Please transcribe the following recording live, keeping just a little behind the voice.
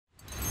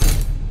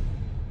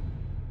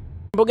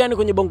Wimbo gani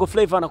kwenye Bongo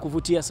Flava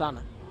anakuvutia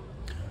sana?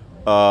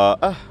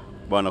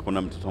 Bwana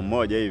kuna mtoto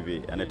mmoja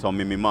hivi anaitwa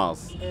Mimi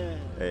Mars.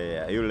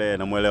 Yule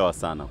namuelewa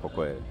sana kwa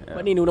kweli.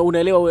 Kwa nini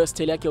unaelewa wewe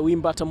style yake ya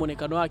wimbo hata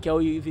muonekano wake au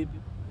vipi?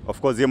 Of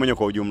course yeye mwenyewe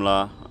kwa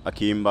ujumla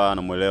akiimba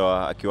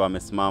namuelewa, akiwa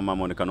amesimama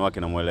muonekano wake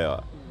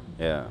namuelewa.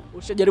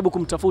 Ushajaribu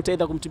kumtafuta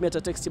aidha kumtumia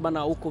text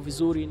bana uko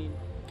vizuri nini?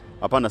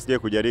 Hapana, sije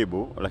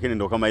kujaribu, lakini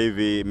ndo kama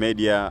hivi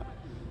media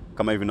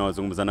kama hivi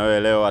nawazungumza na wewe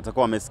leo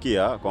atakuwa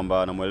amesikia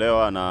kwamba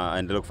namuelewa na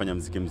aendelee kufanya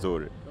muziki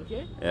mzuri.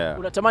 Okay.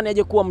 Unatamani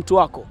aje kuwa mtu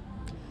wako?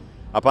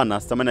 Hapana,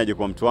 sitamani aje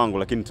kuwa mtu wangu,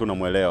 lakini tu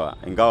namuelewa.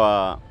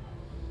 Ingawa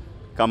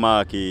kama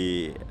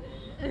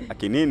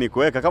akinini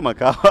kuweka kama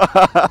kawa.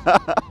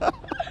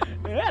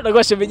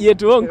 Anakuwa shemeji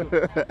yetu ongo.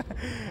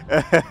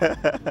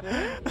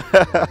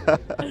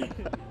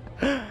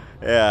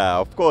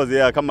 Of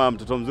course, kama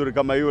mtoto mzuri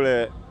kama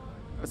yule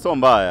sio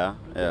mbaya.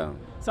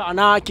 Sawa,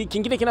 na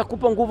kingine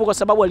kinakupa nguvu kwa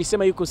sababu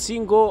alisema yuko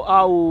single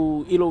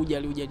au hilo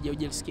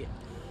hujalisikia?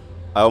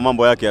 Au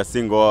mambo yake ya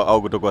single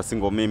au kutoka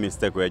single mimi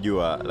sitaki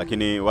kujua,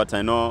 lakini what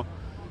I know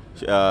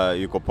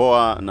yuko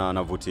poa na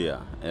anavutia.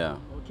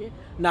 Okay.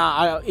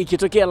 Na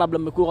ikitokea labda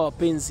mmekuwa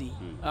wapenzi,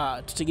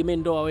 tutegemee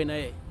ndoa wewe na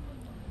yeye?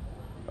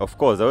 Of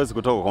course, hawezi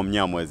kutoka kwa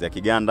mnyamwezi.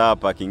 Akiganda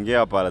hapa, akiingia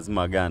hapa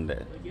lazima agande.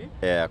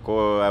 Okay.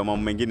 Kwa mambo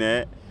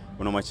mengine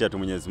unamwachia tu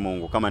Mwenyezi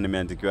Mungu. Kama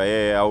nimeandikiwa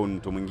yeye au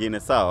mtu mwingine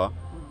sawa.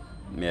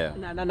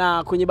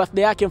 Na kwenye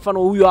birthday yake mfano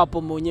huyo hapo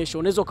umeonyesha,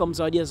 unaweza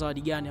kumzawadia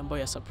zawadi gani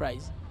ambayo ya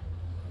surprise?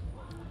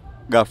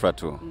 Ghafla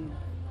tu.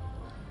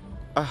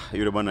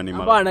 Yule bwana ni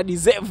mala. Ana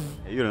deserve.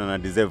 Yule ana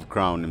deserve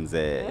crown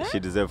mzee. She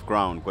deserve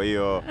crown. Kwa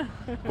hiyo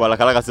kwa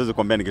haraka siwezi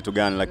kuambia ni kitu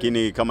gani,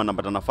 lakini kama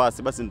napata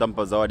nafasi basi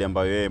nitampa zawadi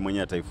ambayo yeye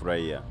mwenyewe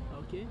ataifurahia.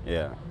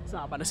 Okay.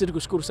 Sawa bana, sisi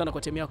tukushukuru sana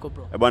kwa time yako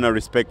bro. Bwana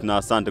respect na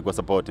asante kwa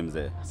support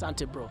mzee.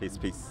 Asante bro.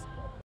 Peace.